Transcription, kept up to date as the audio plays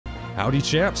Howdy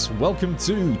chaps, welcome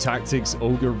to Tactics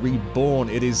Ogre Reborn.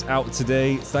 It is out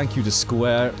today. Thank you to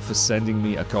Square for sending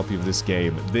me a copy of this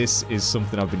game. This is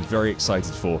something I've been very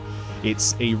excited for.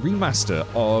 It's a remaster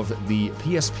of the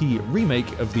PSP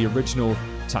remake of the original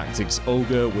Tactics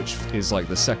Ogre, which is like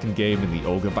the second game in the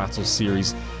Ogre Battle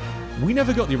series. We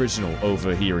never got the original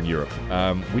over here in Europe.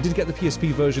 We did get the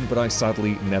PSP version, but I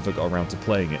sadly never got around to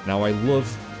playing it. Now I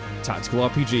love tactical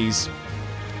RPGs.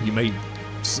 You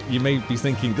may be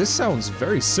thinking, this sounds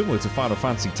very similar to Final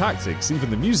Fantasy Tactics.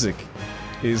 Even the music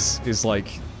is like,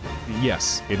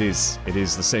 yes, it is. It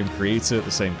is the same creator, the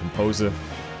same composer,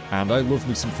 and I love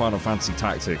me some Final Fantasy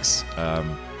Tactics.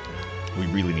 We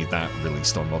really need that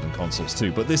released on modern consoles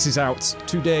too. But this is out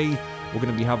today. We're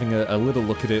going to be having a little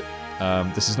look at it.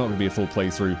 This is not going to be a full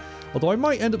playthrough, although I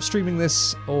might end up streaming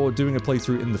this or doing a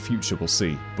playthrough in the future, we'll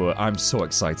see. But I'm so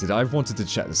excited. I've wanted to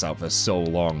check this out for so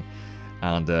long.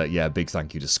 And, yeah, big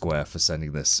thank you to Square for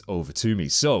sending this over to me.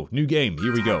 So, new game,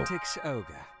 here we go. Tactics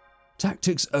Ogre.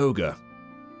 Tactics Ogre.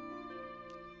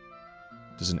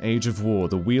 There's an age of war,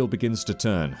 the wheel begins to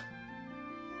turn.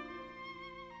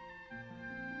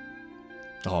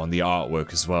 Oh, and the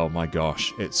artwork as well, my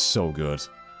gosh, it's so good.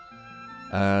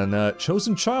 And,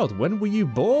 Chosen Child, when were you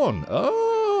born?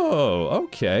 Oh,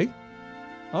 okay.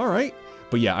 Alright.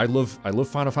 But yeah, I love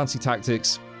Final Fantasy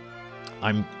Tactics.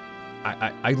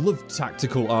 I love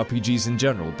tactical RPGs in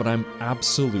general, but I'm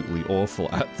absolutely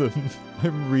awful at them.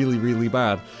 I'm really, really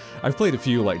bad. I've played a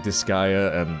few like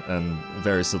Disgaea and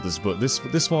various others, but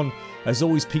this one has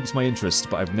always piqued my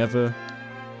interest, but I've never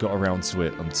got around to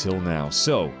it until now.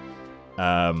 So,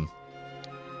 I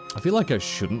feel like I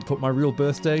shouldn't put my real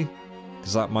birthday,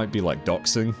 because that might be like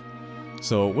doxing.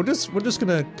 So we're just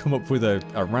gonna come up with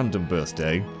a random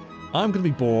birthday. I'm gonna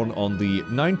be born on the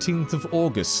 19th of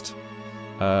August.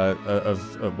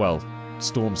 Well,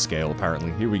 storm scale,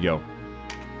 apparently. Here we go.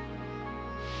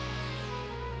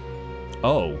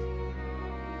 Oh.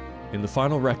 In the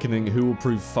final reckoning, who will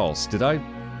prove false? Did I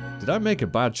make a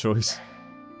bad choice?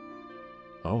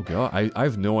 Oh god, I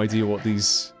have no idea what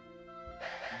this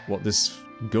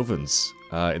governs.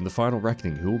 In the final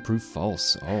reckoning, who will prove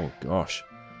false? Oh gosh.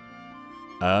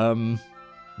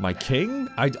 My king?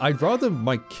 I'd rather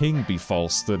my king be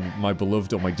false than my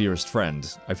beloved or my dearest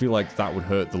friend. I feel like that would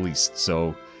hurt the least,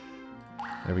 so...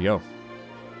 There we go.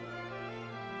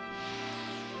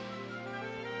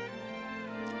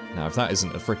 Now, if that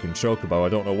isn't a frickin' chocobo, I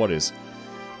don't know what is.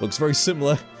 Looks very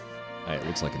similar. It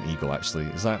looks like an eagle, actually.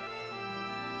 Is that...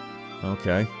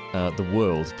 Okay. The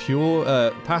world.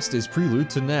 Pure, past is prelude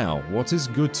to now. What is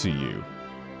good to you?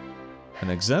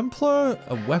 An exemplar,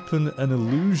 a weapon, an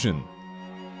illusion.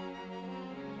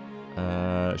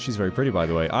 She's very pretty, by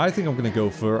the way. I think I'm gonna go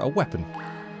for a weapon.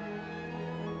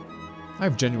 I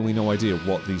have genuinely no idea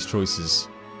what these choices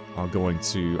are going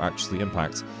to actually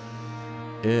impact.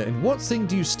 In what thing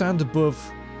do you stand above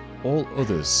all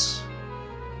others?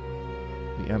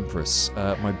 The Empress.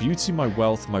 My beauty, my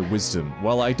wealth, my wisdom.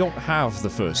 Well, I don't have the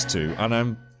first two, and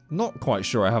I'm not quite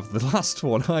sure I have the last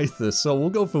one either, so we'll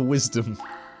go for wisdom.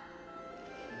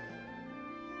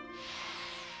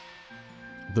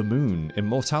 The moon.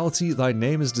 Immortality, thy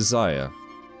name is desire.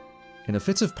 In a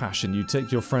fit of passion, you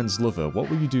take your friend's lover. What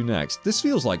will you do next? This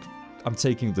feels like I'm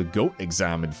taking the GOAT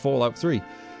exam in Fallout 3.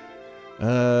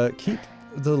 Keep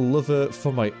the lover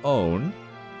for my own.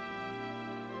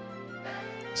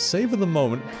 Savor the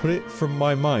moment, put it from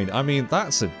my mind. I mean,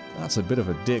 that's a bit of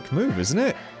a dick move, isn't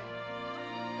it?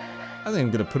 I think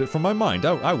I'm gonna put it from my mind.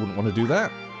 I wouldn't want to do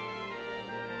that.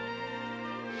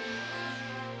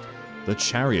 The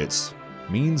Chariot.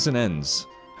 Means and ends.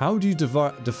 How do you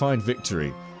define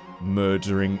victory?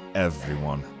 Murdering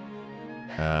everyone.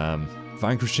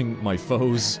 Vanquishing my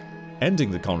foes.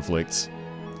 Ending the conflict.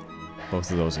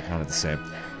 Both of those are kind of the same.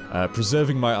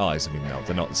 Preserving my eyes. I mean, no,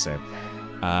 they're not the same.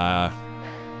 I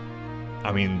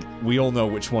mean, we all know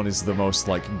which one is the most,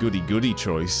 like, goody-goody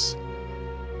choice.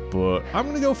 But I'm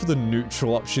gonna go for the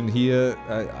neutral option here.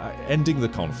 Ending the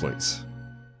conflict.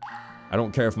 I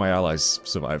don't care if my allies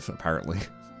survive, apparently.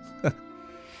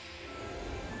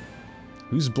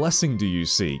 Whose blessing do you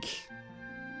seek?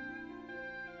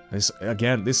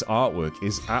 Again, this artwork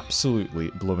is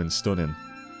absolutely bloomin' stunning.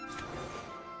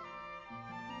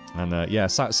 And, yeah,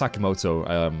 Sakamoto,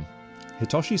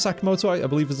 Hitoshi Sakamoto, I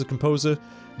believe is the composer.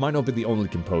 Might not be the only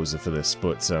composer for this,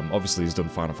 but, obviously he's done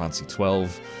Final Fantasy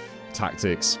 12,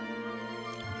 Tactics.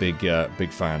 Big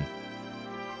fan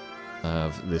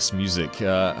of this music.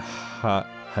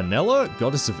 Hanella,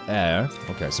 Goddess of Air.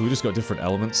 Okay, so we just got different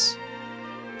elements.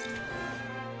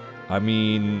 I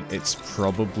mean, it's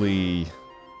probably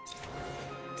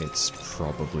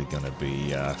gonna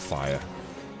be, fire.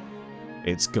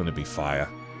 It's gonna be fire.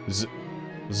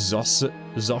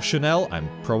 Zoshanel? I'm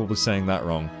probably saying that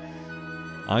wrong.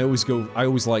 I always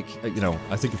like, you know,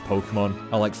 I think of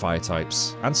Pokemon, I like fire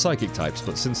types, and psychic types,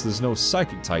 but since there's no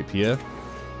psychic type here,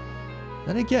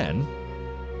 then again,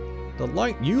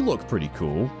 you look pretty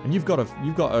cool, and you've got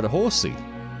a horsey.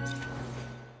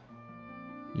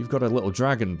 You've got a little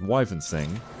dragon wyvern thing.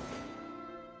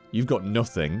 You've got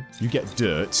nothing. You get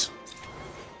dirt.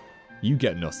 You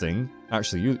get nothing.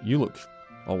 Actually, you look...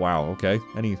 Oh wow, okay.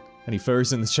 Any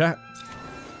furries in the chat?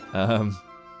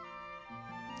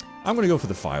 I'm gonna go for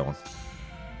the fire one.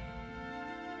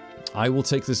 I will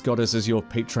take this goddess as your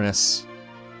patroness.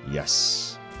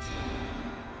 Yes.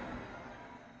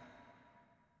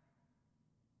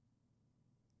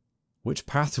 Which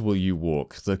path will you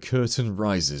walk? The curtain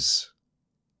rises.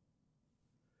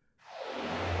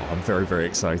 Oh, I'm very, very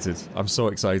excited. I'm so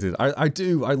excited. I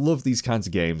love these kinds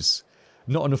of games.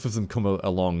 Not enough of them come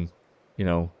along, you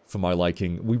know, for my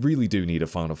liking. We really do need a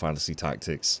Final Fantasy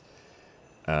Tactics.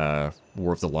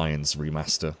 War of the Lions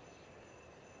remaster.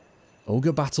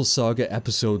 Ogre Battle Saga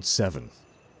Episode 7.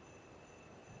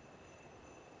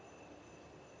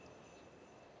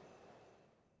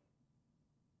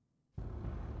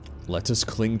 Let us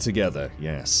cling together.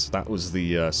 Yes, that was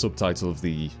the subtitle of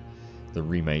the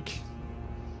remake.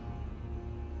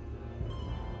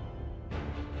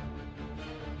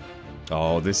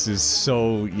 Oh, this is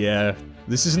so... yeah.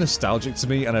 This is nostalgic to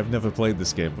me, and I've never played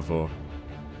this game before.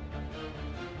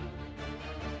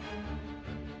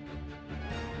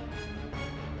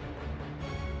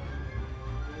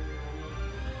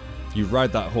 You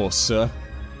ride that horse, sir.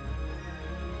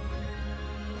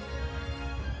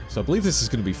 So I believe this is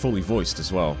going to be fully voiced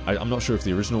as well. I'm not sure if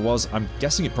the original was. I'm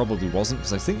guessing it probably wasn't,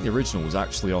 because I think the original was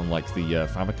actually on, like, the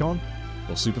Famicom,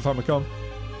 or Super Famicom.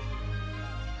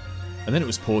 And then it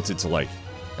was ported to, like,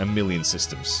 a million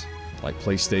systems. Like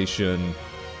PlayStation,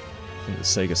 I think the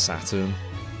Sega Saturn.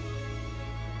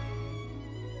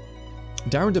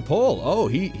 Darren DePaul! Oh,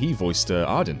 he voiced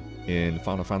Arden in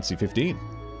Final Fantasy 15.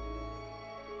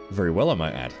 Very well, I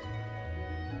might add.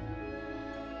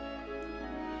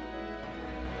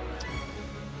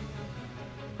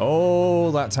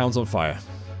 Oh, that town's on fire.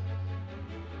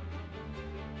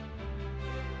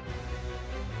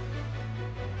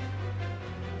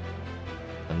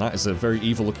 And that is a very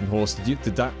evil-looking horse. Did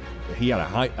that... he had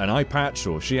an eye patch,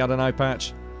 or she had an eye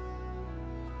patch?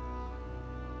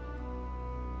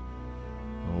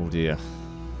 Oh dear.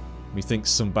 Methinks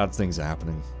some bad things are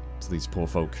happening to these poor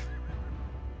folk.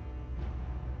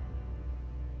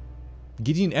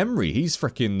 Gideon Emery, he's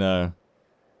frickin',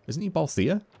 isn't he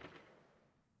Balthea?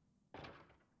 I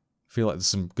feel like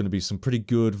there's gonna be some pretty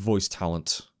good voice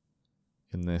talent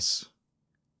in this.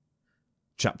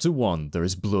 Chapter 1, there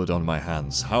is blood on my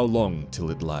hands. How long till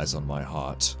it lies on my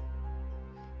heart?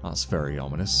 That's very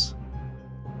ominous.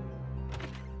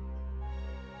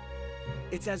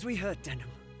 It's as we heard, Denham.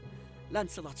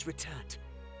 Lancelot's returned.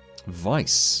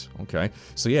 Vice. Okay.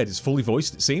 So yeah, it's fully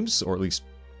voiced, it seems, or at least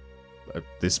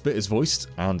this bit is voiced,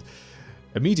 and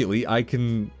immediately I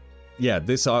can... yeah,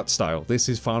 this art style. This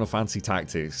is Final Fantasy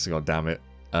Tactics, god damn it.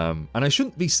 And I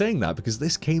shouldn't be saying that because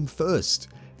this came first.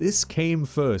 This came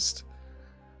first.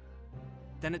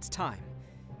 Then it's time.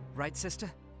 Right,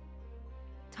 sister?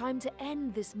 Time to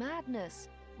end this madness.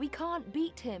 We can't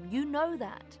beat him, you know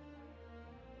that.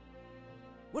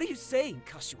 What are you saying,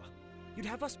 Kashua? You'd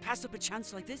have us pass up a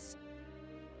chance like this?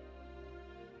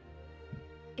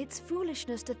 It's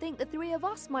foolishness to think the three of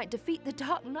us might defeat the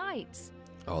Dark Knights.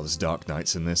 Oh, there's Dark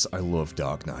Knights in this. I love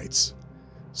Dark Knights.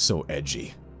 So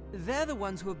edgy. They're the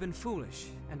ones who have been foolish,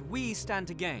 and we stand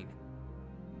to gain.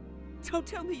 Don't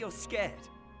tell me you're scared.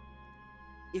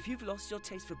 If you've lost your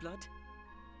taste for blood,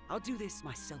 I'll do this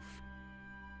myself.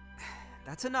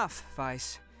 That's enough,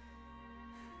 Vice.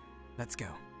 Let's go.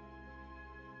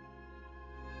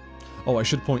 Oh, I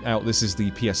should point out this is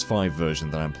the PS5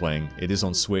 version that I'm playing. It is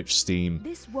on Switch, Steam.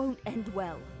 This won't end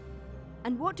well.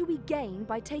 And what do we gain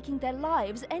by taking their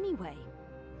lives anyway?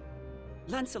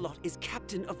 Lancelot is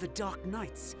captain of the Dark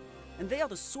Knights, and they are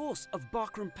the source of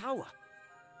Barkram power.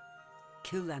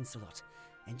 Kill Lancelot,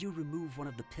 and you remove one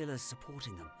of the pillars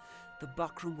supporting them. The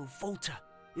Barkram will falter,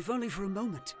 if only for a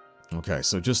moment. Okay,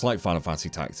 so just like Final Fantasy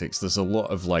Tactics, there's a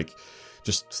lot of, like,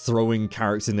 just throwing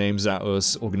character names at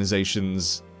us,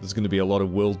 organizations. There's going to be a lot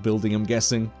of world building, I'm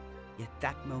guessing. Yet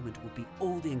that moment will be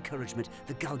all the encouragement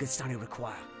the Galgastani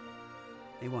require.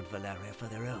 They want Valeria for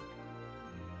their own.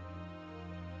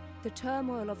 The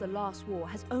turmoil of the last war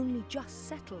has only just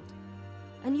settled.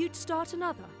 And you'd start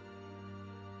another.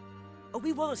 Are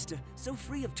we Wallister so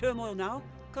free of turmoil now,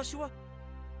 Kashua?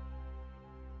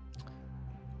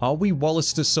 Are we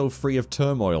Wallister so free of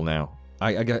turmoil now?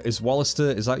 I guess, is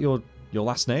Wallister, is that your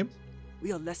last name?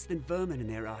 We are less than vermin in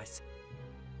their eyes.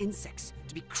 Insects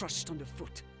to be crushed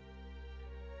underfoot.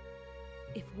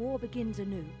 If war begins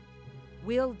anew,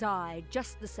 we'll die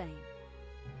just the same.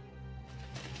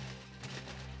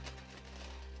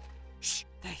 Shh,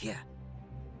 they're here.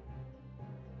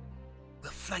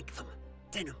 We'll flank them.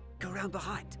 Denim, go around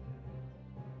behind.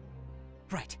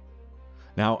 Right.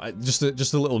 Now, just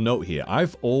a little note here.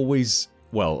 I've always,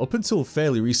 well, up until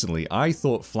fairly recently, I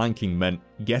thought flanking meant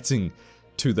getting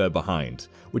to their behind,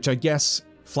 which I guess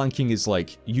flanking is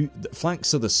like,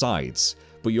 flanks are the sides,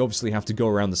 but you obviously have to go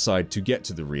around the side to get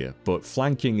to the rear, but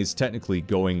flanking is technically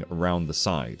going around the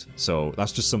side. So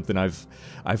that's just something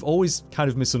I've always kind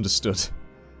of misunderstood.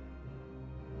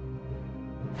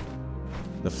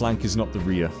 The flank is not the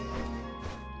rear.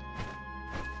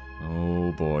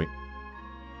 Oh boy.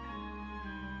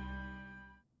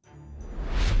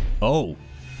 Oh.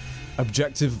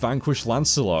 Objective vanquish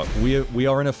Lancelot. We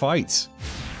are in a fight.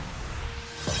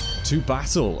 To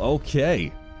battle.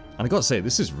 Okay. And I gotta say,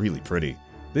 this is really pretty.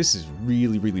 This is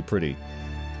really, really pretty.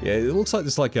 Yeah, it looks like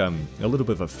there's like a little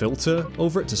bit of a filter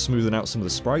over it to smoothen out some of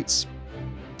the sprites,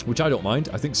 which I don't mind.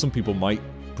 I think some people might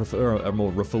prefer a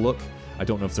more rougher look. I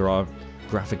don't know if there are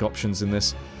graphic options in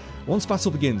this. Once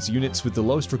battle begins, units with the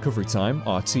lowest recovery time,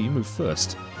 RT, move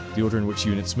first. The order in which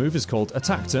units move is called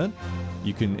attack turn.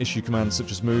 You can issue commands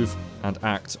such as move and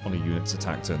act on a unit's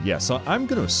attack turn. Yeah, so I'm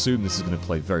going to assume this is going to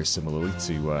play very similarly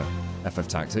to FF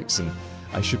Tactics, and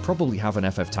I should probably have an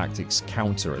FF Tactics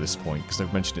counter at this point, because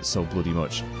I've mentioned it so bloody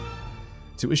much.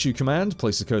 To issue command,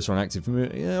 place the cursor on active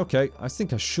move. Yeah, okay, I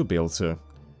think I should be able to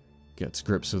get to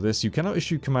grips with this. You cannot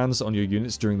issue commands on your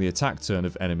units during the attack turn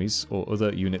of enemies or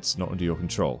other units not under your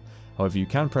control. However, you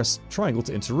can press triangle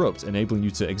to interrupt, enabling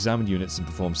you to examine units and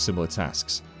perform similar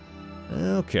tasks.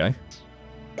 Okay.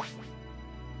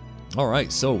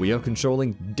 Alright, so we are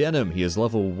controlling Denim. He is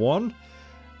level 1.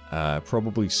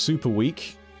 Probably super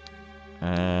weak.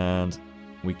 And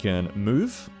we can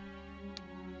move.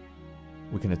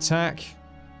 We can attack.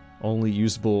 Only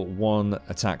usable 1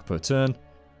 attack per turn.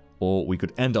 Or we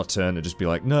could end our turn and just be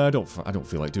like, no, I don't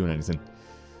feel like doing anything.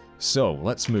 So,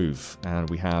 let's move. And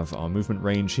we have our movement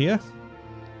range here.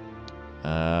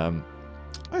 I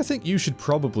think you should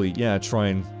probably, yeah, try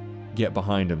and get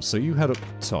behind him. So you head up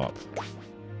top.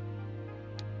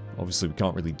 Obviously, we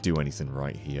can't really do anything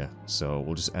right here. So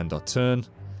we'll just end our turn.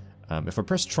 If I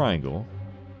press triangle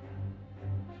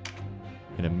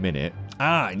in a minute...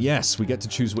 Ah, yes, we get to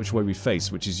choose which way we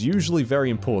face, which is usually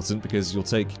very important because you'll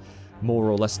take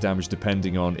more or less damage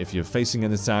depending on if you're facing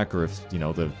an attack or if, you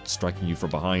know, they're striking you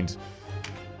from behind.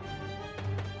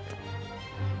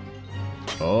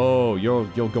 Oh, you're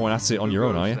going at it on your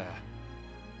own, are you?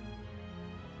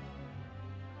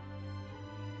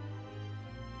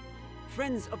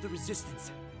 Friends of the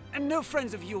Resistance, and no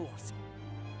friends of yours.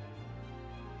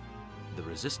 The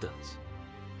Resistance?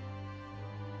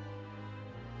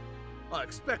 I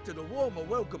expected a warmer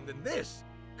welcome than this.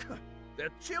 They're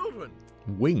children.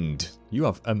 Winged. You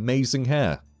have amazing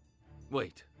hair.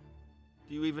 Wait,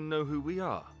 do you even know who we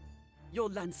are? You're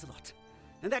Lancelot,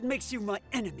 and that makes you my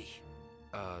enemy.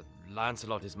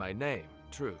 Lancelot is my name,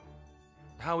 true.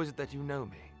 How is it that you know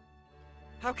me?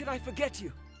 How could I forget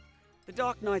you? The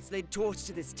Dark Knights laid torch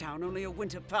to this town only a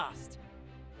winter past.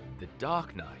 The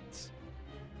Dark Knights?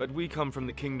 But we come from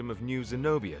the kingdom of New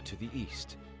Zenobia to the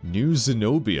east. New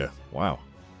Zenobia. Wow.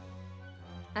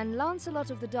 And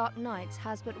Lancelot of the Dark Knights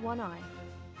has but one eye.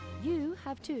 You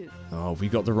have 2. Oh, we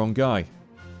got the wrong guy.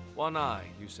 One eye,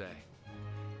 you say?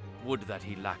 Would that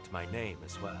he lacked my name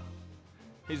as well.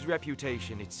 His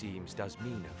reputation, it seems, does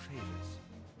me no favors.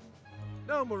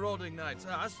 No marauding knights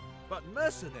us, but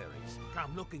mercenaries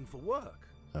come looking for work.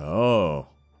 Oh.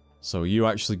 So you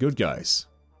actually good guys?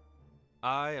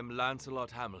 I am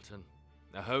Lancelot Hamilton,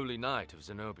 a holy knight of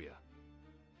Zenobia.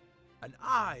 And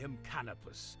I am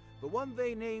Canopus, the one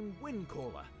they named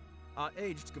Windcaller. Our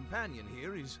aged companion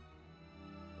here is...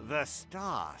 The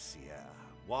Starseer,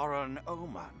 Warren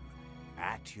Oman,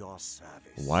 at your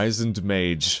service. Wizened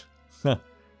mage.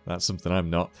 That's something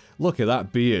I'm not. Look at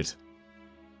that beard.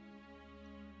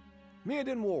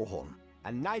 Mirden Warhorn,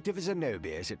 a knight of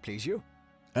Zenobia, as it please you.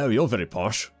 Oh, you're very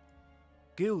posh.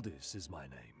 Gildis is my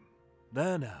name.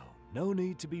 There now, no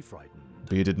need to be frightened.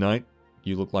 Bearded knight,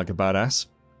 you look like a badass.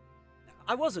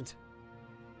 I wasn't.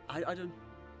 I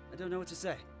don't know what to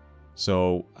say.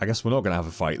 So, I guess we're not going to have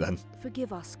a fight then.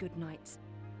 Forgive us, good knights.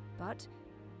 But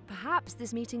perhaps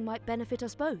this meeting might benefit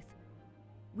us both.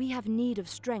 We have need of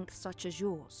strength such as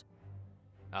yours.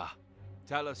 Ah,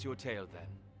 tell us your tale then.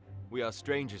 We are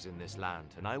strangers in this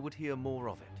land, and I would hear more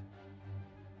of it.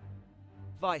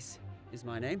 Vice is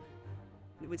my name.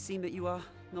 It would seem that you are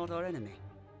not our enemy.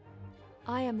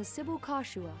 I am the Sybil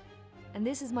Karshua, and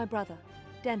this is my brother,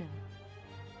 Denim.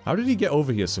 How did he get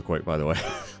over here so quick, by the way?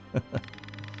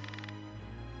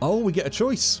 Oh, we get a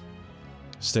choice.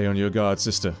 Stay on your guard,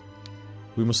 sister.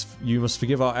 You must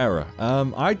forgive our error.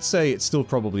 I'd say it's still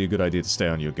probably a good idea to stay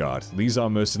on your guard. These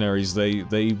are mercenaries.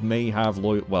 They may have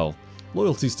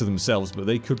loyalties to themselves, but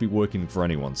they could be working for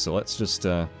anyone. So let's just,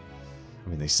 I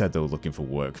mean, they said they were looking for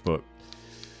work, but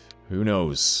who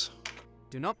knows?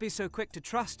 Do not be so quick to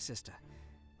trust, sister.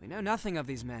 We know nothing of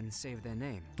these men save their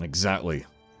name. Exactly.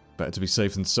 Better to be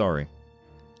safe than sorry.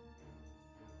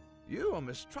 You are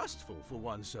mistrustful for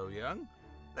one so young.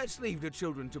 Let's leave the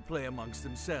children to play amongst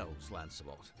themselves,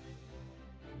 Lancelot.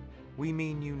 We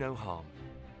mean you no harm.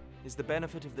 Is the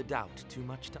benefit of the doubt too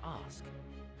much to ask?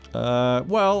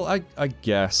 Well, I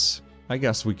guess. I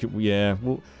guess we could, yeah.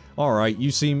 Well, alright,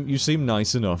 you seem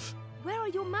nice enough. Where are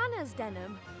your manners,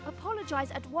 Denim?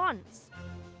 Apologize at once.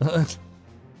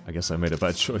 I guess I made a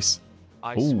bad choice.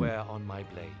 I Ooh. swear on my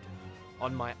blade,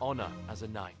 on my honor as a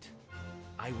knight,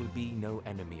 I will be no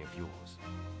enemy of yours.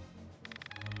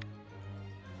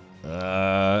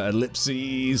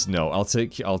 Ellipses. No, I'll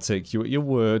take you at your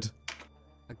word.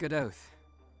 A good oath.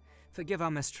 Forgive our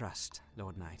mistrust,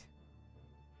 Lord Knight.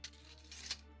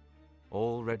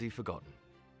 Already forgotten,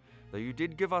 though you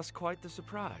did give us quite the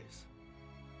surprise.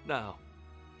 Now,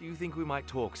 do you think we might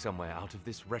talk somewhere out of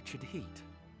this wretched heat?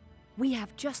 We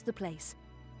have just the place.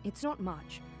 It's not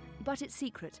much, but it's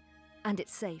secret, and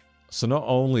it's safe. So not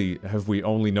only have we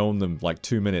only known them like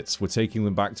 2 minutes, we're taking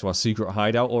them back to our secret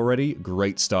hideout already.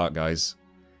 Great start, guys.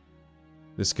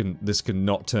 This can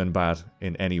not turn bad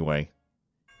in any way.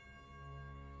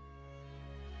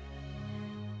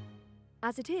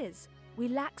 As it is, we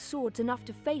lack swords enough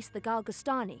to face the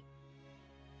Galgastani.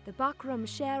 The Bakram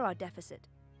share our deficit,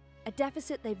 a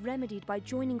deficit they've remedied by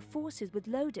joining forces with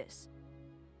Lodis.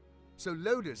 So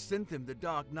Lodis sent them the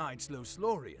Dark Knight's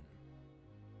Loslorian.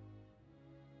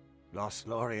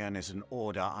 Loslorian is an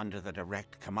order under the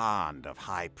direct command of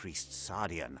High Priest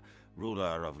Sardian,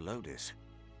 ruler of Lodis.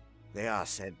 They are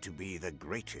said to be the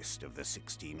greatest of the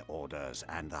 16 orders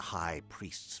and the High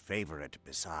Priest's favorite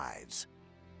besides.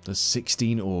 There's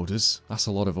 16 orders. That's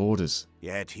a lot of orders.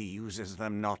 Yet he uses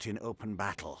them not in open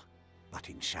battle, but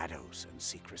in shadows and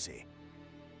secrecy.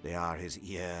 They are his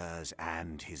ears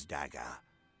and his dagger.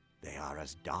 They are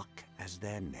as dark as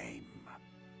their name.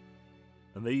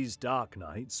 And these Dark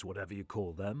Knights, whatever you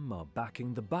call them, are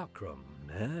backing the Bakram,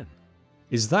 eh?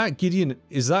 Is that Gideon?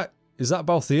 Is that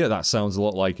Balthier? That sounds a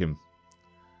lot like him.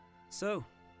 So,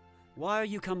 why are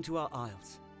you come to our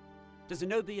isles? Does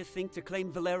Zenobia think to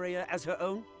claim Valeria as her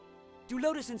own? Do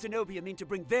Lodis and Zenobia mean to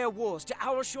bring their wars to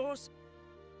our shores?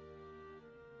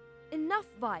 Enough,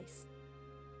 Vice.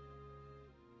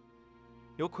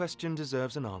 Your question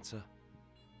deserves an answer.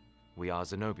 We are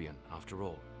Zenobian, after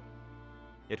all.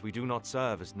 Yet we do not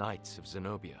serve as knights of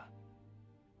Zenobia.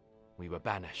 We were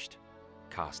banished,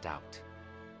 cast out.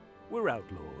 We're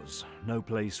outlaws. No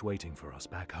place waiting for us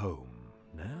back home,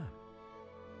 nah?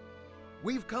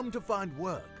 We've come to find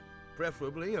work,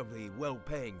 preferably of the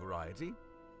well-paying variety.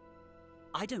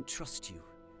 I don't trust you,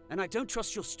 and I don't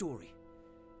trust your story.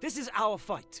 This is our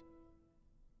fight.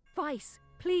 Vice,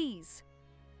 please.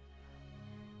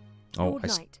 Oh, Lord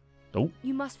Knight,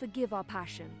 you must forgive our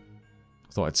passion.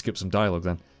 I thought I'd skip some dialogue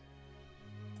then.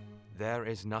 There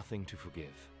is nothing to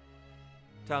forgive.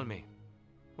 Tell me,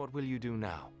 what will you do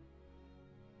now?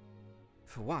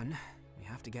 For one, we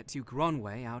have to get Duke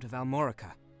Ronway out of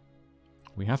Almorica.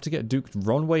 We have to get Duke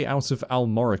Ronway out of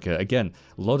Almorica. Again,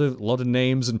 a lot of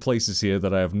names and places here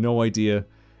that I have no idea.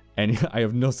 I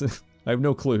have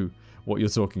no clue what you're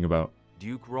talking about.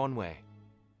 Duke Ronway.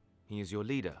 He is your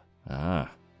leader.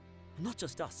 Ah. Not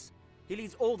just us. He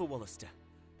leads all the Wollister.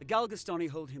 The Galgastani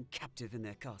hold him captive in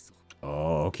their castle.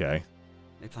 Oh, okay.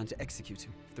 They plan to execute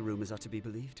him, if the rumors are to be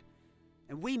believed.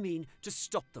 And we mean to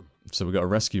stop them. So we got a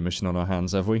rescue mission on our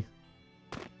hands, have we?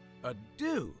 A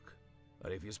duke?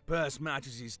 But if his purse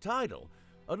matches his title,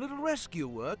 a little rescue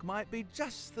work might be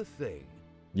just the thing.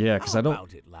 Yeah, because I don't... How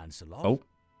about it, Lancelot? Oh.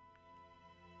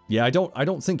 Yeah, I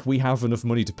don't think we have enough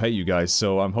money to pay you guys,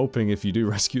 so I'm hoping if you do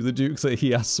rescue the Duke that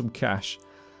he has some cash.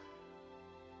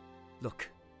 Look,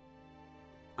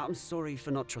 I'm sorry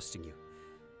for not trusting you.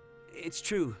 It's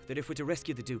true that if we're to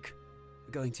rescue the Duke,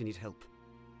 we're going to need help.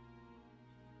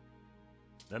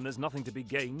 Then there's nothing to be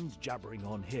gained jabbering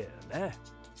on here, nah?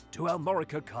 To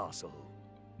Almorica Castle.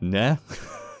 Nah?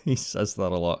 He says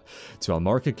that a lot. To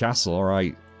Almorica Castle,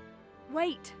 alright.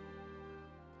 Wait.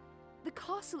 The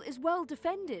castle is well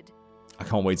defended. I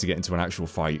can't wait to get into an actual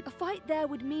fight. A fight there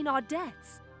would mean our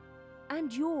deaths.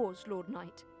 And yours, Lord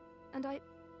Knight. And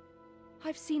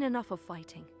I've seen enough of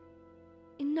fighting.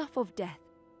 Enough of death.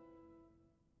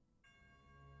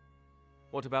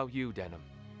 What about you, Denim?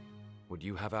 Would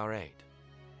you have our aid?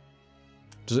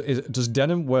 Does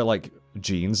Denim wear, like,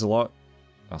 jeans a lot?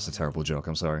 That's a terrible joke,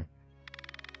 I'm sorry.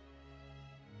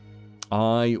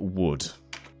 I would.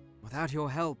 Without your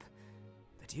help,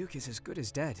 the Duke is as good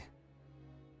as dead.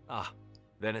 Ah,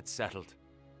 then it's settled.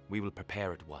 We will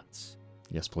prepare at once.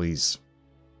 Yes, please.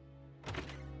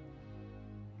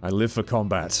 I live for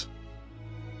combat.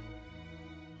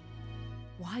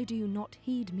 Why do you not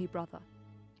heed me, brother?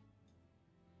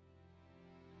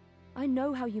 I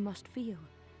know how you must feel.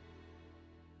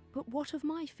 But what of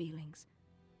my feelings?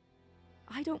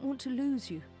 I don't want to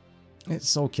lose you.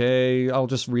 It's okay. I'll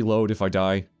just reload if I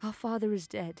die. Our father is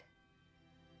dead.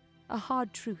 A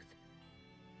hard truth.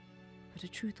 But a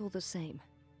truth all the same.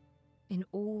 In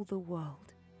all the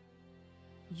world.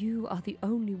 You are the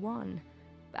only one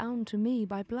bound to me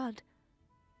by blood.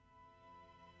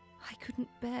 I couldn't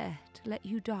bear to let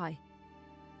you die.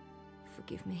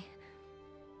 Forgive me.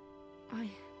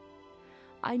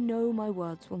 I know my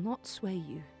words will not sway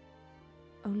you.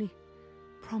 Only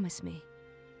promise me.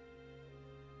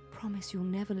 Promise you'll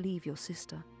never leave your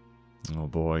sister. Oh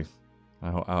boy.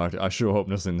 I sure hope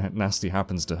nothing nasty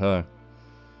happens to her.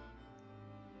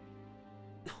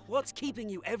 What's keeping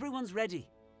you? Everyone's ready.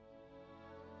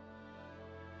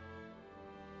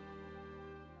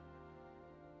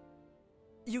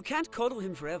 You can't coddle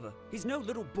him forever. He's no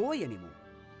little boy anymore.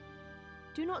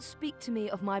 Do not speak to me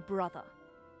of my brother.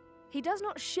 He does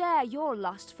not share your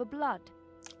lust for blood.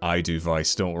 I do,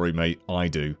 Vice. Don't worry, mate. I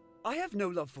do. I have no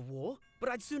love for war, but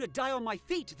I'd sooner die on my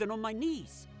feet than on my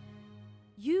knees.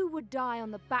 You would die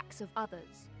on the backs of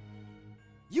others.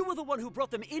 You were the one who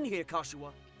brought them in here,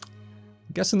 Kashua.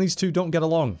 Guessing these two don't get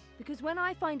along. Because when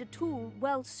I find a tool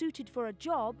well suited for a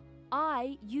job,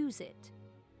 I use it.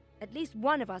 At least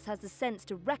one of us has the sense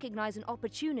to recognize an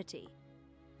opportunity.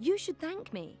 You should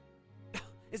thank me.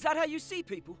 Is that how you see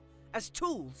people? As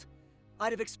tools?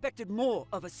 I'd have expected more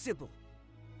of a Sybil.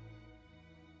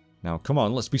 Now, come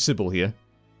on, let's be Sybil here.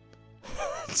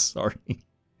 Sorry.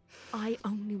 I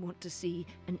only want to see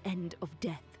an end of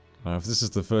death. If this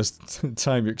is the first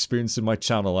time you're experiencing my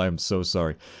channel, I am so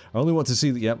sorry. I only want to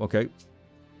see that. Yep, okay.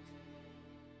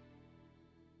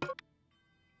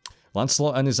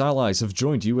 Lancelot and his allies have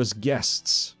joined you as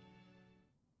guests.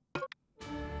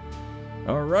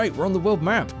 Alright, we're on the world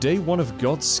map. Day 1 of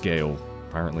God's Scale.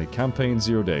 Apparently, campaign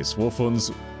 0 days. War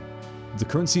funds. The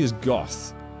currency is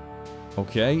Goth.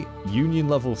 Okay, Union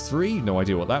level 3. No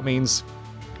idea what that means.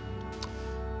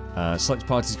 Select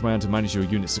party's command to manage your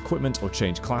unit's equipment or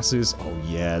change classes. Oh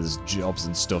yeah, there's jobs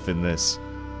and stuff in this.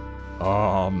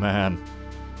 Oh man.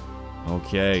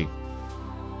 Okay.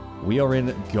 We are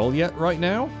in Goliath right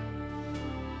now.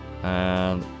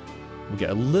 And we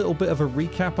get a little bit of a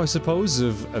recap, I suppose,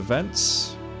 of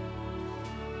events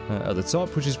at the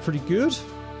top, which is pretty good.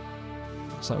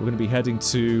 Looks like we're going to be heading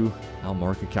to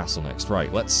Almorica Castle next.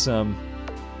 Right, let's so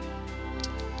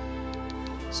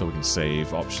we can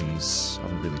save options. I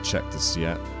haven't really checked this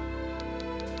yet.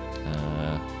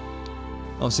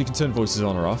 Oh, so you can turn voices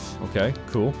on or off. Okay,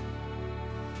 cool.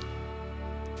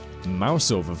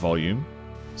 Mouse over volume.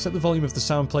 Set the volume of the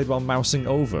sound played while mousing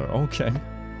over. Okay.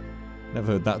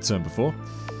 Never heard that term before.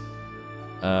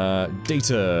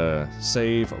 Data.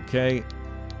 Save. Okay.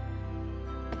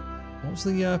 What was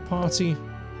the party?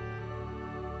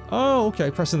 Oh, okay.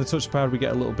 Pressing the touchpad, we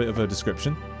get a little bit of a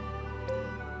description.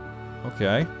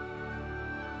 Okay.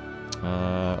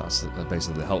 That's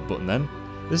basically the help button then.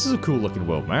 This is a cool looking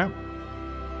world map.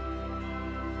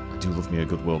 I do love me a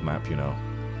good world map, you know.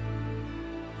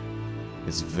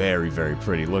 It's very, very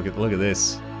pretty. Look at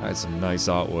this. That's some nice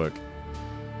artwork.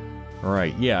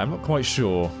 Right, yeah, I'm not quite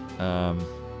sure.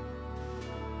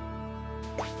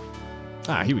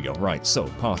 Here we go. Right, so,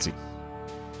 party.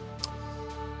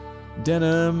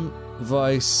 Denim,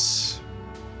 Vice,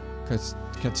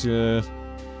 Katia,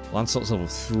 Lancelot's level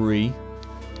 3. In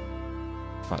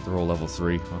fact, they're all level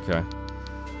 3. Okay.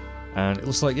 And it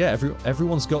looks like, yeah,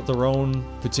 everyone's got their own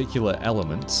particular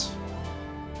element.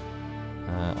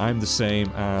 I'm the same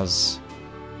as...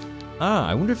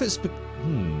 I wonder if it's...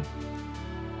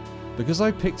 Because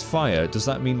I picked fire, does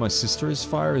that mean my sister is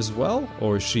fire as well?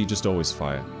 Or is she just always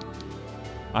fire?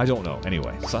 I don't know.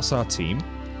 Anyway, so that's our team.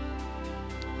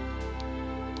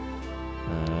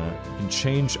 You can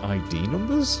change ID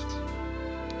numbers?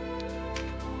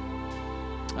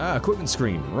 Equipment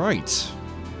screen. Right.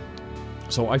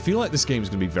 So I feel like this game is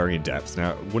going to be very in-depth.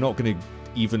 Now, we're not going to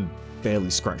even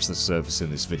barely scratch the surface in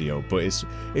this video, but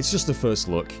it's just the first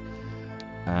look.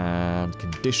 And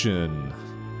condition.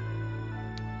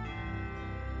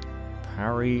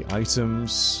 Parry,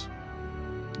 items,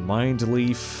 Mind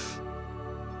Leaf,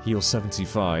 heal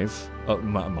 75. Oh,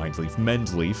 Mind Leaf,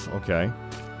 Mend Leaf, okay.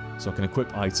 So I can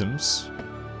equip items.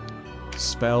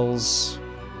 Spells.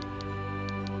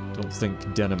 Don't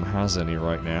think Denim has any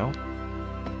right now.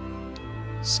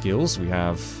 Skills, we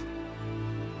have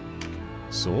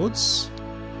swords.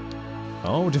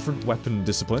 Oh, different weapon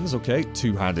disciplines, okay.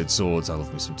 Two-handed swords, I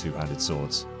love me some two-handed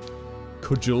swords.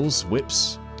 Cudgels,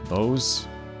 whips, bows,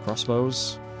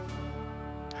 crossbows,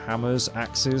 hammers,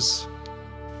 axes.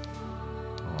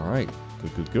 Alright,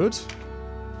 good.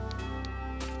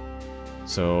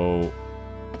 So,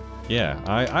 yeah,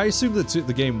 I assume that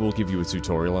the game will give you a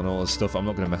tutorial on all this stuff. I'm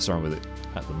not going to mess around with it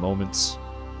at the moment.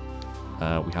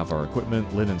 We have our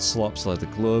equipment, linen slops, leather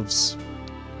gloves.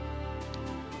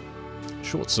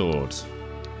 Short sword.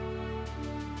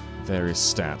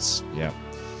 Various stats, yep.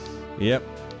 Yep.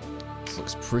 This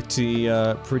looks pretty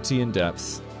in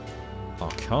depth.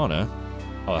 Arcana.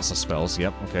 Oh, that's our spells,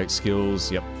 yep. Okay,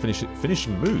 skills, yep.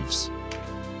 Finishing moves.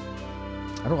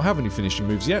 I don't have any finishing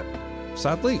moves yet,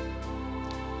 sadly.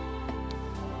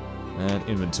 And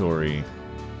inventory.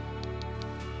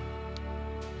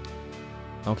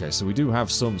 Okay, so we do have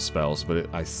some spells, but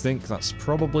I think that's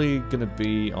probably going to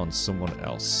be on someone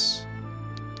else.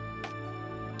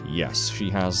 Yes, she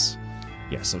has...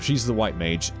 Yeah, so she's the white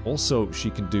mage. Also, she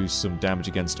can do some damage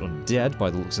against undead by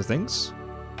the looks of things.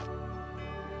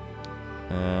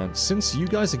 And since you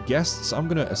guys are guests, I'm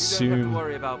going to assume... You don't have to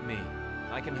worry about me.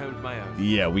 I can hold my own.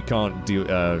 Yeah, we can't do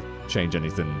change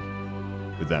anything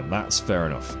with them. That's fair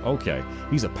enough. Okay,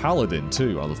 he's a paladin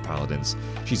too. I love paladins.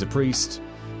 She's a priest,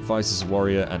 Vice is a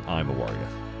warrior, and I'm a warrior.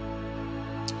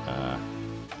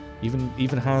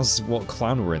 Even has what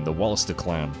clan we're in, the Wallister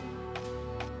clan.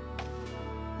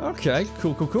 Okay,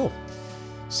 cool.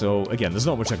 So, again, there's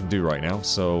not much I can do right now,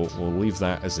 so we'll leave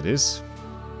that as it is.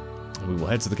 And we will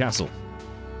head to the castle.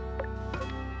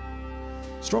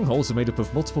 Strongholds are made up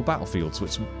of multiple battlefields,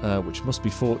 which must be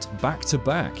fought back to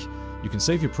back. You can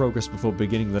save your progress before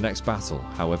beginning the next battle.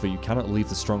 However, you cannot leave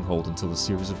the stronghold until the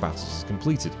series of battles is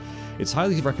completed. It's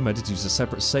highly recommended to use a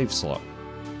separate save slot.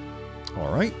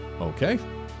 Alright, okay.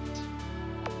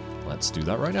 Let's do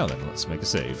that right now then. Let's make a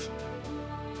save.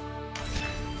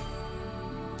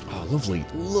 Oh,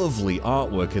 lovely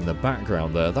artwork in the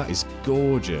background there. That is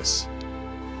gorgeous.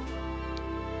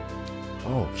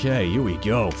 Okay, here we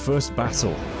go. First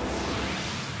battle.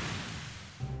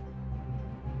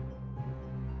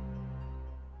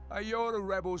 Hey, you're the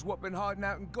rebels what been hiding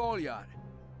out in Goliath.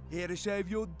 Here to save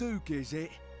your Duke, is it?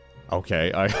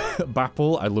 Okay,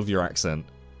 Bapple, I love your accent.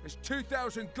 There's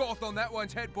 2,000 Goth on that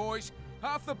one's head, boys.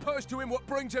 Half the purse to him what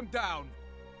brings him down.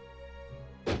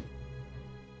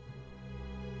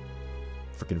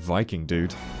 Freaking Viking,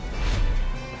 dude.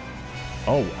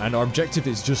 Oh, and our objective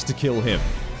is just to kill him.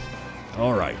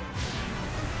 Alright.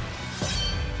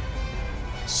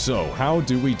 So, how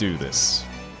do we do this?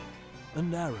 A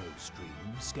narrow stream,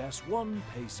 scarce one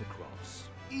pace across.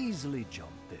 Easily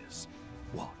jump this.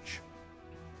 Watch.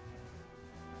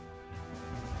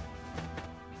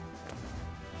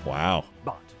 Wow.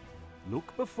 But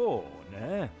look before,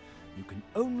 nah. You can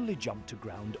only jump to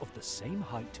ground of the same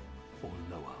height or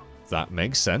lower. That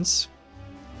makes sense.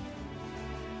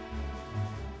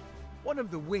 One of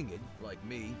the winged, like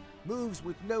me, moves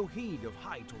with no heed of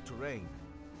height or terrain.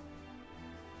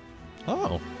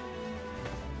 Oh.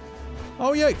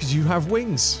 Oh yeah, because you have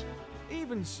wings.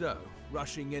 Even so,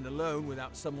 rushing in alone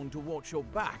without someone to watch your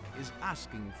back is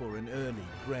asking for an early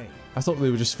grave. I thought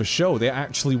they were just for show. They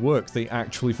actually work. They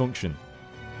actually function.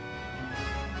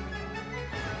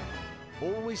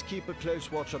 Always keep a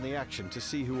close watch on the action to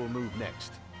see who will move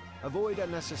next. Avoid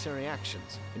unnecessary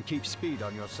actions and keep speed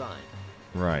on your side.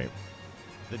 Right.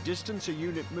 The distance a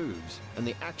unit moves and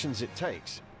the actions it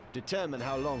takes determine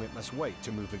how long it must wait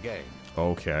to move again.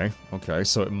 Okay,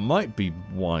 so it might be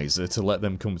wiser to let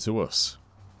them come to us.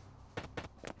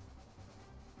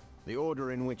 The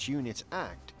order in which units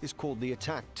act is called the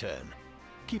attack turn.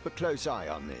 Keep a close eye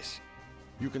on this.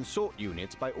 You can sort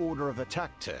units by order of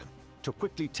attack turn to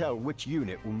quickly tell which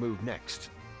unit will move next.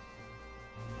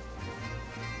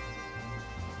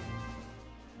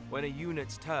 When a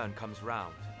unit's turn comes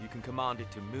round, you can command it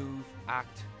to move,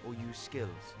 act, or use skills.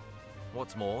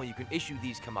 What's more, you can issue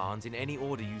these commands in any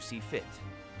order you see fit.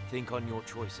 Think on your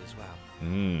choice as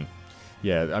well.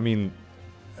 Yeah, I mean,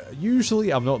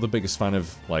 usually I'm not the biggest fan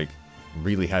of, like,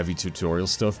 really heavy tutorial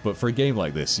stuff, but for a game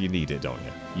like this, you need it, don't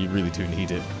you? You really do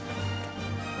need it.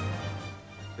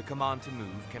 The command to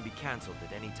move can be cancelled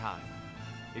at any time.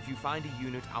 If you find a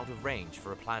unit out of range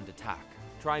for a planned attack,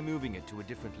 Try moving it to a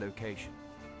different location.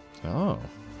 Oh.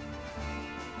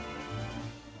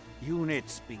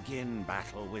 Units begin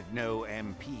battle with no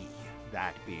MP,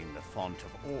 that being the font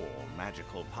of all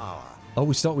magical power. Oh,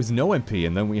 we start with no MP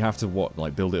and then we have to, what,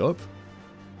 like build it up?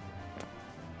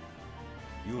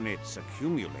 Units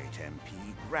accumulate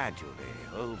MP gradually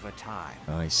over time.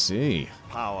 I see.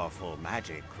 Powerful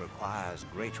magic requires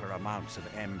greater amounts of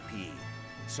MP,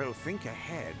 so think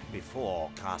ahead before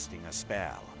casting a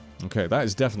spell. Okay, that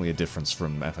is definitely a difference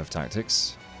from FF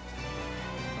Tactics.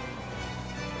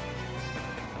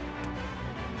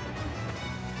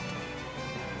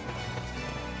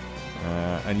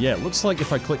 And yeah, it looks like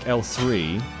if I click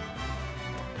L3,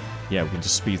 yeah, we can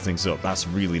just speed things up. That's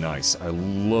really nice. I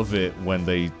love it when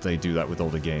they do that with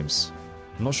older games.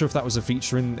 I'm not sure if that was a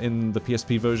feature in the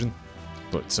PSP version,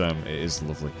 but it is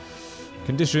lovely.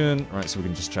 Condition, right, so we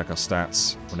can just check our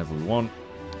stats whenever we want.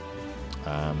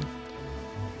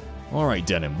 Alright,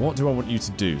 Denim, what do I want you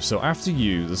to do? So after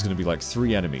you, there's going to be like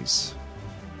 3 enemies.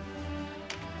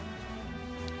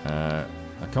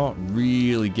 I can't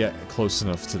really get close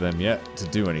enough to them yet to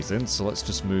do anything, so let's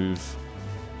just move.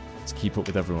 Let's keep up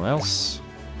with everyone else.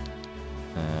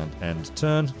 And end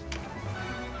turn.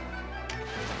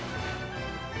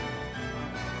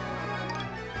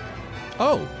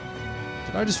 Oh!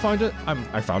 Did I just find it?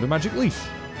 I found a magic leaf.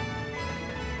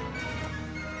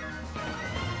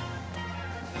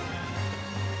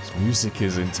 This music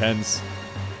is intense.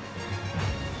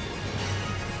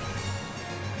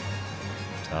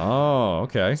 Oh,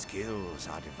 okay. Skills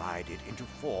are divided into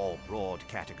 4 broad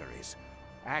categories: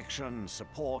 action,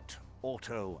 support,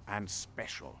 auto, and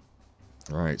special.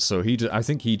 Right, so I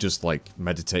think he just like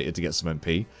meditated to get some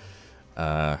MP.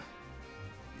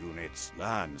 Units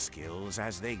learn skills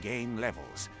as they gain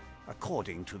levels,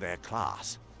 according to their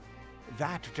class.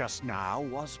 That just now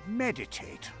was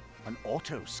meditate, an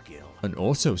auto skill. An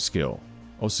auto skill?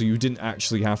 Oh, so you didn't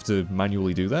actually have to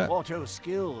manually do that? Auto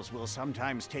skills will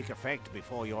sometimes take effect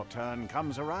before your turn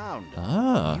comes around.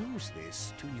 Ah. Use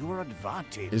this to your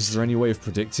advantage. Is there any way of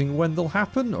predicting when they'll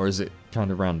happen, or is it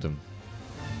kind of random?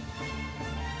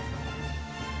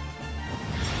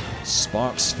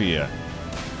 Spark Sphere.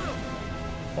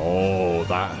 Oh,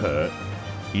 that hurt.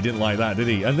 He didn't like that, did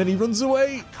he? And then he runs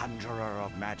away! A conjurer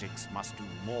of magics must do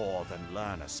more than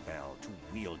learn a spell to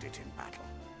wield it in battle.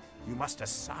 You must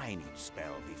assign each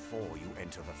spell before you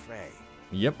enter the fray.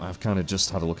 Yep, I've kind of just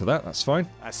had a look at that. That's fine.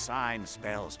 Assign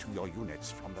spells to your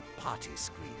units from the party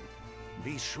screen.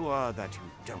 Be sure that you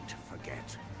don't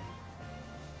forget.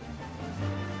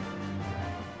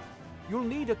 You'll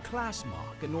need a class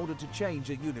mark in order to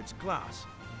change a unit's class.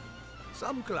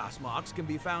 Some class marks can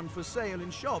be found for sale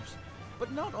in shops,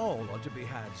 but not all are to be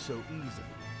had so easily.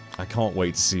 I can't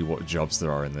wait to see what jobs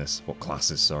there are in this. What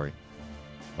classes, sorry.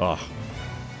 Oh.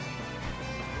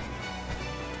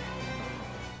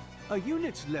 A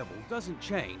unit's level doesn't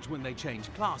change when they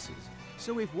change classes,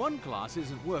 so if one class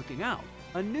isn't working out,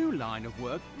 a new line of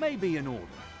work may be in order.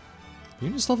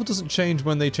 Unit's level doesn't change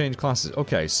when they change classes.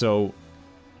 Okay, so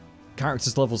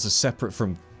characters' levels are separate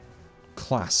from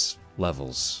class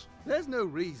levels. There's no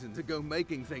reason to go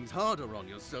making things harder on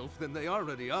yourself than they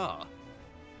already are.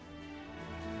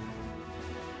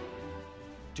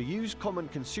 To use common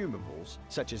consumables,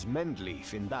 such as Mend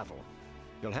Leaf in battle,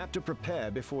 you'll have to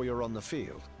prepare before you're on the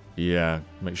field. Yeah,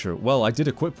 make sure. Well, I did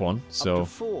equip one, so... Up to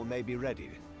 4 may be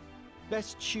ready.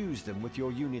 Best choose them with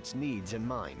your unit's needs in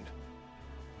mind.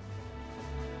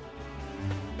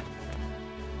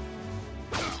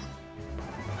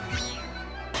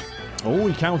 Oh,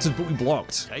 we countered, but we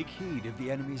blocked. Take heed of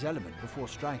the enemy's element before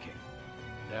striking.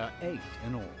 There are 8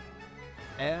 in all.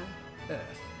 Air,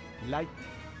 earth, lightning,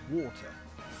 water,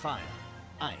 fire,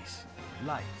 ice,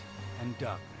 light, and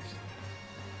darkness.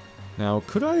 Now,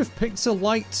 could I have picked a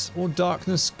light or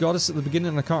darkness goddess at the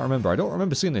beginning? I can't remember. I don't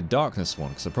remember seeing a darkness one,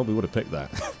 because I probably would have picked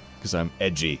that. Because I'm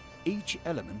edgy. Each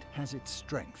element has its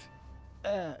strength.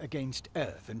 Air against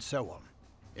earth, and so on.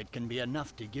 It can be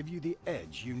enough to give you the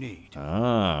edge you need.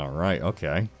 Ah, right,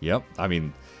 okay. Yep. I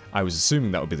mean, I was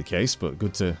assuming that would be the case, but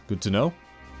good to know.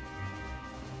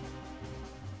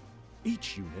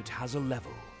 Each unit has a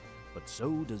level, but so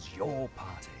does your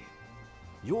party.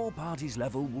 Your party's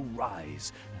level will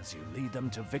rise as you lead them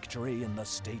to victory in the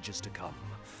stages to come.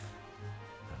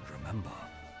 And remember,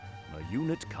 a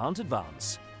unit can't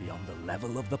advance beyond the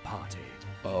level of the party.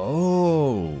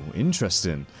 Oh,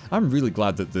 interesting. I'm really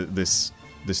glad that this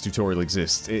tutorial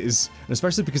exists. It is,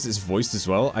 especially because it's voiced as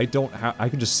well. I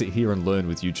can just sit here and learn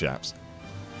with you chaps.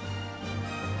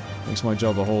 Makes my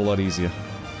job a whole lot easier.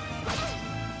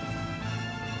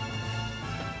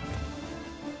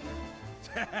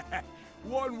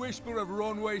 One whisper of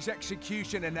Ronway's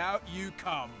execution and out you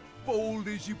come, bold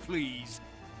as you please.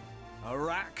 A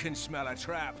rat can smell a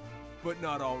trap, but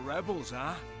not all rebels,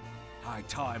 huh? High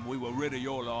time we were rid of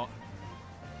your lot.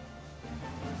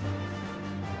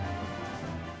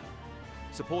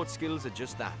 Support skills are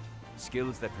just that.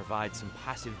 Skills that provide some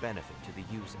passive benefit to the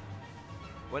user.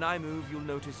 When I move, you'll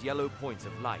notice yellow points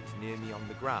of light near me on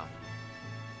the ground.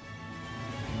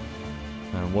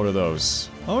 And what are those?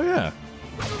 Oh, yeah.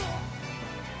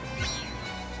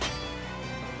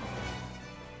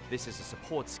 This is a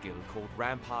support skill called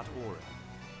Rampart Aura.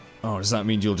 Oh, does that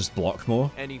mean you'll just block more?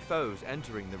 Any foes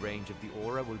entering the range of the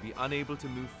aura will be unable to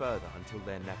move further until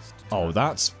their next turn. Oh,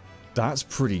 that's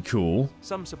pretty cool.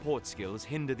 Some support skills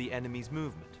hinder the enemy's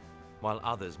movement, while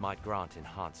others might grant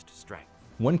enhanced strength.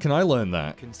 When can I learn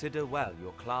that? Consider well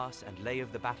your class and lay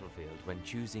of the battlefield when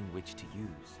choosing which to use.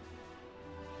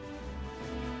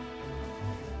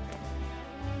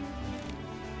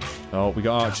 Oh, we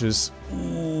got archers.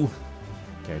 Ooh.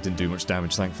 Okay, it didn't do much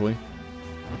damage, thankfully.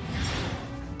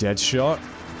 Dead shot.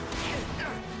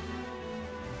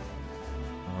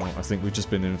 Oh, I think we've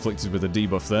just been inflicted with a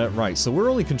debuff there. Right, so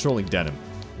we're only controlling denim,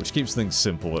 which keeps things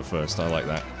simple at first. I like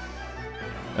that.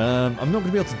 I'm not going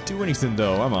to be able to do anything,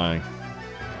 though, am I?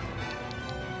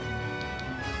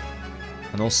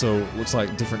 And also, looks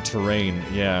like different terrain,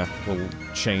 yeah, will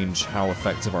change how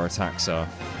effective our attacks are.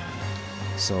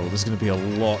 So there's going to be a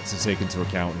lot to take into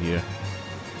account here.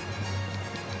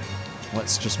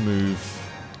 Let's just move...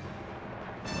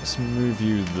 Let's move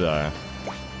you there.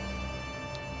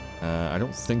 I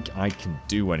don't think I can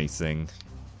do anything.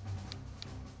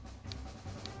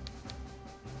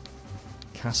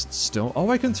 Cast stone... Oh,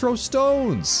 I can throw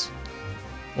stones!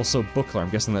 Also, buckler, I'm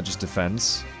guessing that just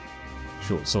defends.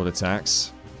 Short sword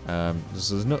attacks.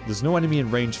 There's no enemy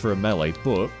in range for a melee,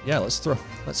 but yeah, let's throw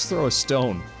a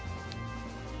stone.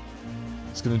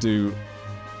 It's gonna do,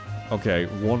 okay,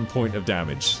 1 point of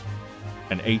damage,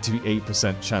 an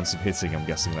 88% chance of hitting. I'm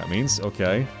guessing that means.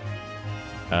 Okay.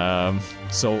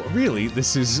 So really,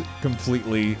 this is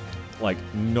completely like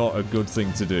not a good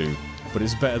thing to do, but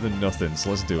it's better than nothing.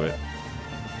 So let's do it.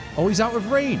 Oh, he's out of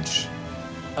range.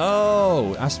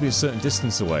 Oh, it has to be a certain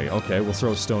distance away. Okay, we'll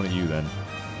throw a stone at you then.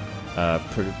 Oh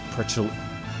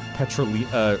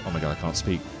my god, I can't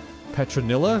speak.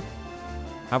 Petronilla?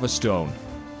 Have a stone.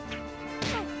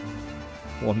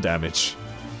 1 damage.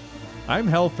 I'm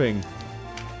helping.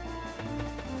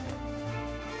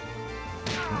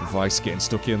 Vice getting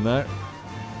stuck in there.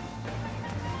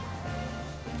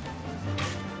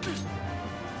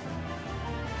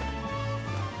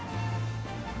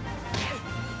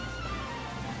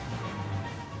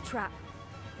 Trap,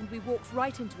 and we walked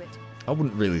right into it. I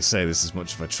wouldn't really say this is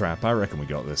much of a trap. I reckon we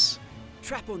got this.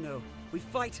 Trap or no, we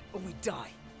fight or we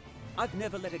die. I've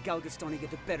never let a Galgastani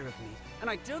get the better of me, and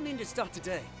I don't mean to start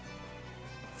today.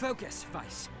 Focus,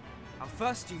 Vice. Our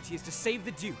first duty is to save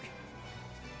the Duke.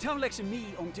 Don't lecture me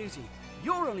on duty.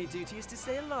 Your only duty is to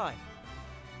stay alive.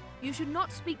 You should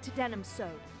not speak to Denham so.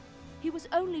 He was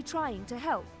only trying to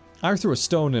help. I threw a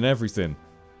stone and everything.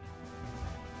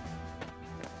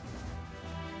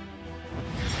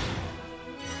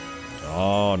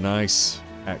 Oh, nice.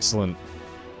 Excellent.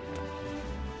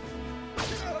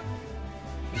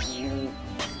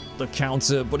 The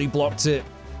counter, but he blocked it.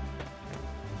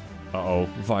 Uh-oh.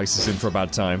 Vice is in for a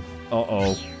bad time.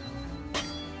 Uh-oh.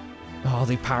 Oh,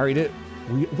 they parried it.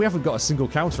 We haven't got a single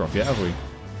counter off yet, have we?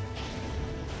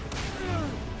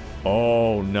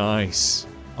 Oh, nice.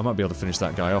 I might be able to finish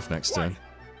that guy off next turn.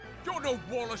 You're no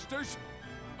Wallisters.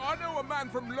 I know a man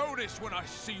from Lotus when I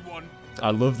see one.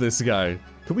 I love this guy.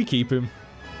 Can we keep him?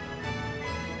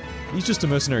 He's just a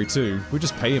mercenary too. We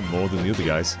just pay him more than the other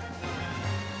guys.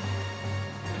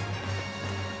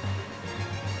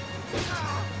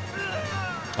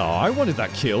 Oh, I wanted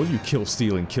that kill, you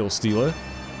kill-stealing kill-stealer.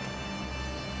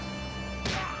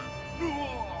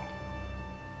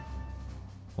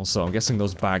 Also, I'm guessing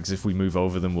those bags, if we move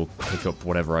over them, we'll pick up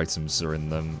whatever items are in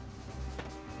them.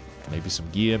 Maybe some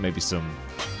gear, maybe some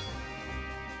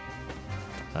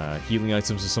healing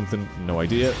items or something. No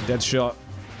idea. Dead shot.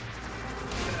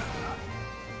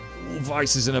 Ooh,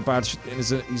 Vice is in a bad.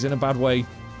 He's in a bad way.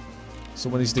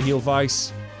 Someone needs to heal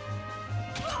Vice.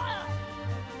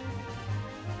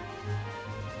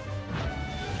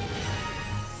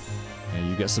 Yeah,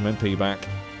 you get some MP back.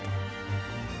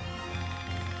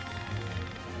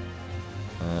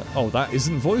 Oh, that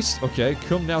isn't voiced? Okay,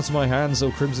 come now to my hands, O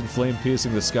crimson flame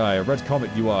piercing the sky. A red comet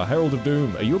you are, herald of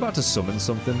doom. Are you about to summon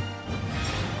something?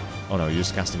 Oh no, you're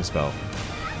just casting a spell.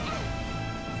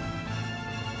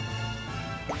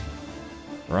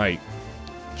 Right.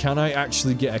 Can I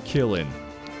actually get a kill in?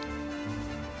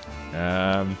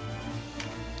 I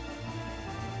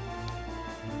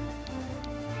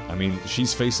mean,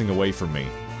 she's facing away from me.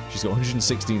 She's got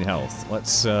 116 health.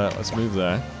 Let's move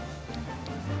there.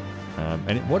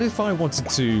 And what if I wanted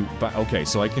to... Okay,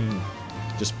 so I can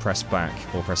just press back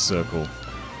or press circle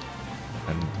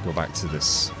and go back to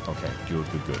this. Okay, good,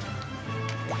 good, good.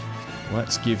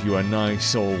 Let's give you a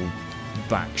nice old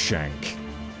back shank.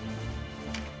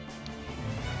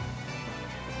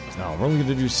 Now, we're only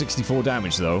going to do 64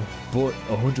 damage though, but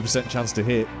 100% chance to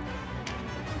hit.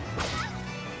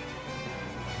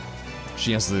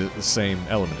 She has the same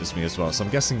element as me as well, so I'm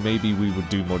guessing maybe we would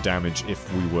do more damage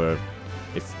if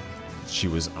she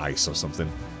was ice or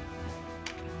something.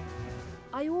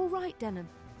 Are you alright, Denim?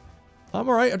 I'm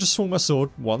alright, I just swung my sword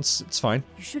once, it's fine.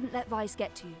 You shouldn't let Vice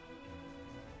get to you.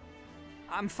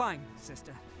 I'm fine,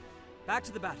 sister. Back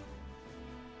to the battle.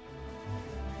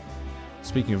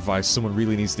 Speaking of Vice, someone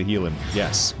really needs to heal him.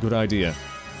 Yes, good idea.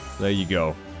 There you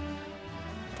go.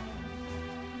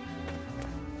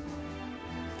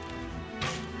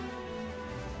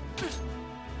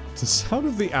 The sound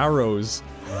of the arrows.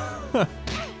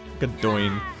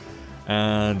 Gadoing.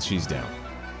 And she's down.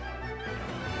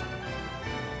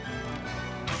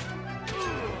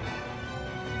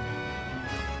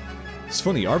 It's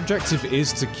funny, our objective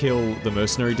is to kill the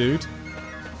mercenary dude,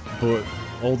 but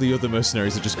all the other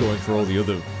mercenaries are just going for all the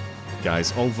other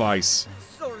guys. Oh, Vice.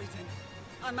 Sorry, then.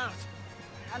 I'm out.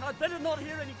 And I'd better not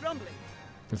hear any grumbling.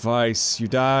 Vice, you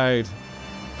died.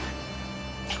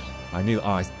 I knew...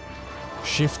 Oh,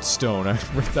 Shift stone. I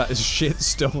read that as shit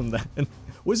stone then.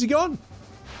 Where's he gone?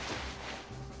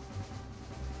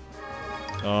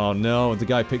 Oh no, the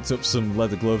guy picked up some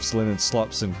leather gloves, linen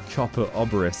slops, and copper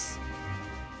oberith.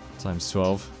 Times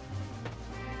 12.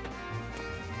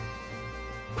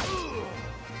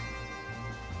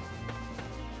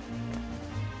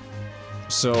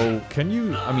 So, can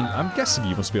you... I mean, I'm guessing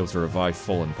you must be able to revive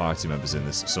fallen party members in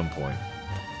this at some point.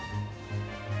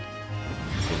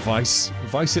 Vice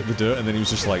hit the dirt and then he was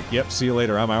just like, yep, see you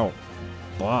later, I'm out.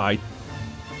 Bye.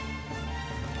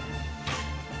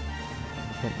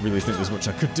 I don't really think there's much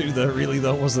I could do there, really,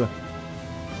 though, was there?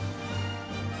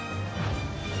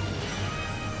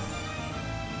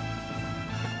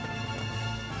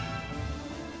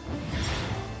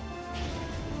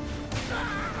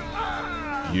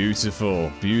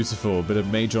 Beautiful, beautiful. Bit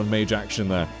of mage on mage action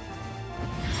there.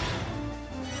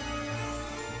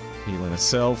 Healing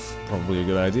herself, probably a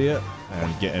good idea.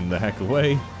 And getting the heck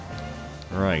away.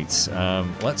 Right,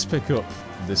 let's pick up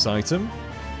this item.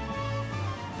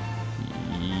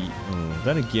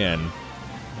 Then again...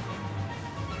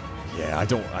 Yeah, I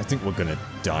think we're gonna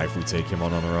die if we take him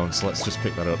on our own, so let's just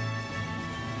pick that up.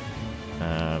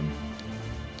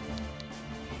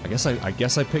 I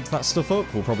guess I picked that stuff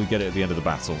up. We'll probably get it at the end of the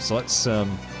battle, so let's,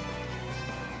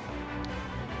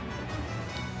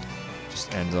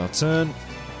 just end our turn.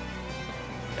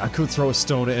 I could throw a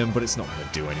stone at him, but it's not going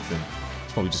to do anything.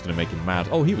 It's probably just going to make him mad.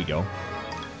 Oh, here we go.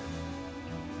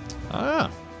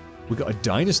 Ah! We got a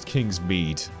Dynast King's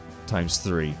Mead times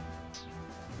 3.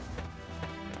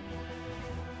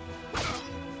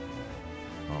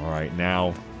 Alright,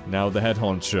 now the head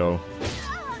honcho.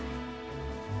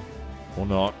 Or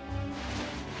not.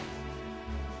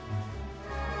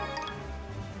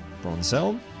 Bronze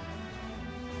helm.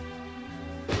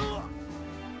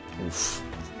 Oof.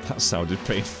 That sounded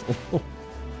painful.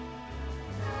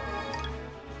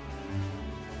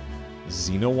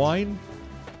 Xenowine?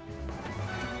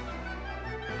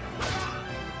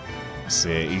 That's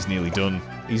it, he's nearly done.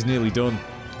 He's nearly done.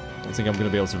 I don't think I'm going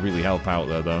to be able to really help out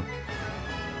there, though.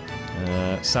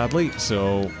 Sadly,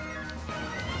 so...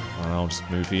 I'll just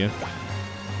move here.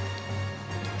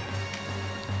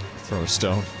 Throw a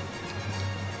stone.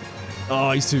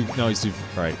 Oh, he's too... No, he's too...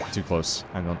 Right, too close.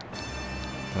 Hang on.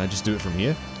 Can I just do it from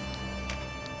here?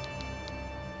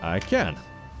 I can.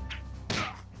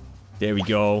 There we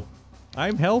go.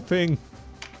 I'm helping.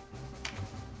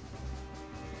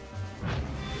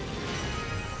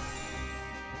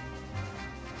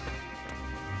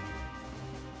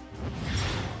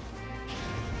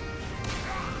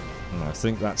 And I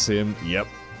think that's him. Yep.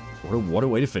 What a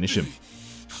way to finish him.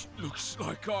 Looks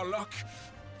like our luck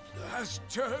has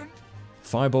turned.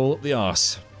 Fireball up the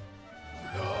arse.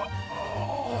 Now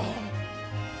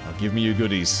give me your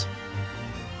goodies.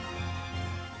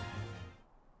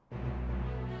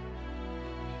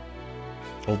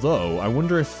 Although, I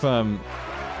wonder if,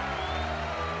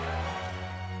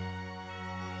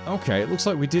 okay, it looks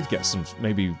like we did get some...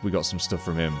 Maybe we got some stuff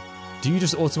from him. Do you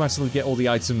just automatically get all the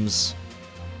items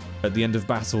at the end of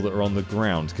battle that are on the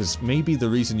ground? Because maybe the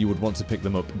reason you would want to pick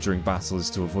them up during battle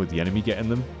is to avoid the enemy getting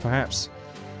them, perhaps?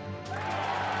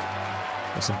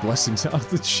 Got some blessings. Oh,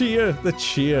 the cheer! The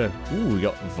cheer! Ooh, we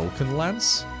got Vulcan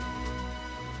Lance.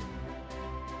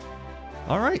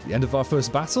 Alright, the end of our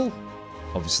first battle.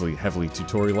 Obviously heavily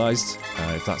tutorialized,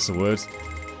 if that's the word.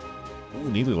 Ooh,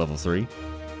 nearly level 3.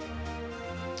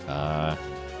 But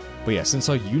yeah, since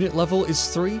our unit level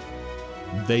is 3,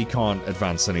 they can't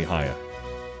advance any higher.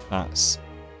 That's...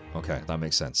 okay, that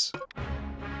makes sense.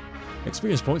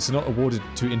 Experience points are not awarded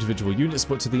to individual units,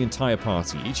 but to the entire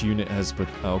party. Each unit has...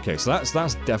 okay, so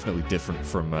that's definitely different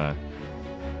from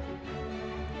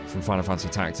Final Fantasy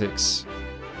Tactics.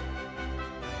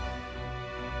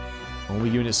 Only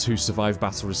units who survive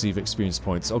battle receive experience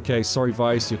points. Okay, sorry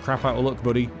Vice, you're crap out of luck,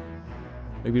 buddy.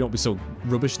 Maybe don't be so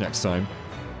rubbish next time.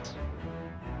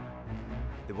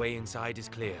 The way inside is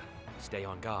clear. Stay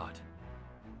on guard.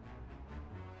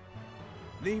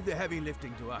 Leave the heavy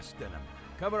lifting to us, Denham.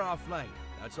 Cover our flank.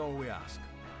 That's all we ask.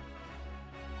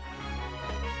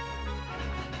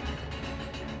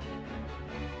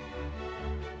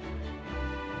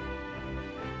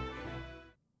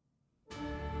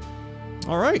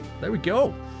 Alright, there we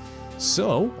go.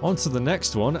 So, on to the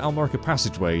next one, I'll mark a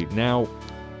passageway. Now,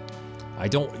 I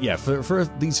don't... yeah, for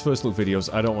these first look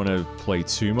videos, I don't want to play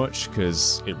too much,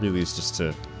 because it really is just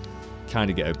to kind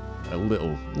of get a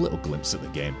little glimpse at the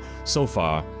game. So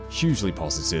far, hugely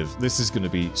positive. This is going to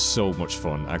be so much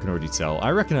fun, I can already tell.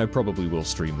 I reckon I probably will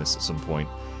stream this at some point,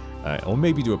 or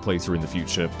maybe do a playthrough in the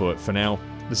future, but for now,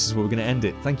 this is where we're going to end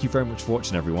it. Thank you very much for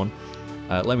watching, everyone.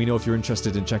 Let me know if you're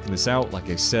interested in checking this out. Like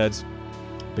I said,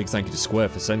 big thank you to Square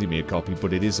for sending me a copy,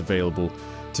 but it is available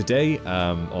today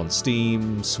on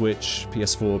Steam, Switch,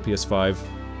 PS4, PS5.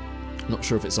 Not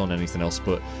sure if it's on anything else,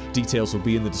 but details will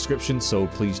be in the description, so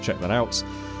please check that out.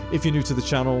 If you're new to the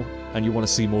channel and you want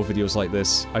to see more videos like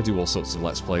this, I do all sorts of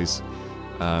Let's Plays.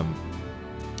 I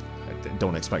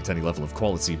don't expect any level of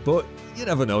quality, but you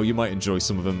never know, you might enjoy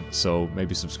some of them, so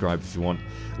maybe subscribe if you want.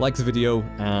 Like the video,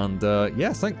 and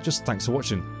yeah, thanks for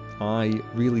watching. I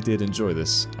really did enjoy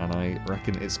this, and I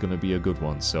reckon it's going to be a good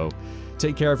one, so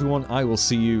take care everyone, I will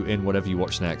see you in whatever you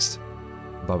watch next.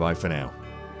 Bye bye for now.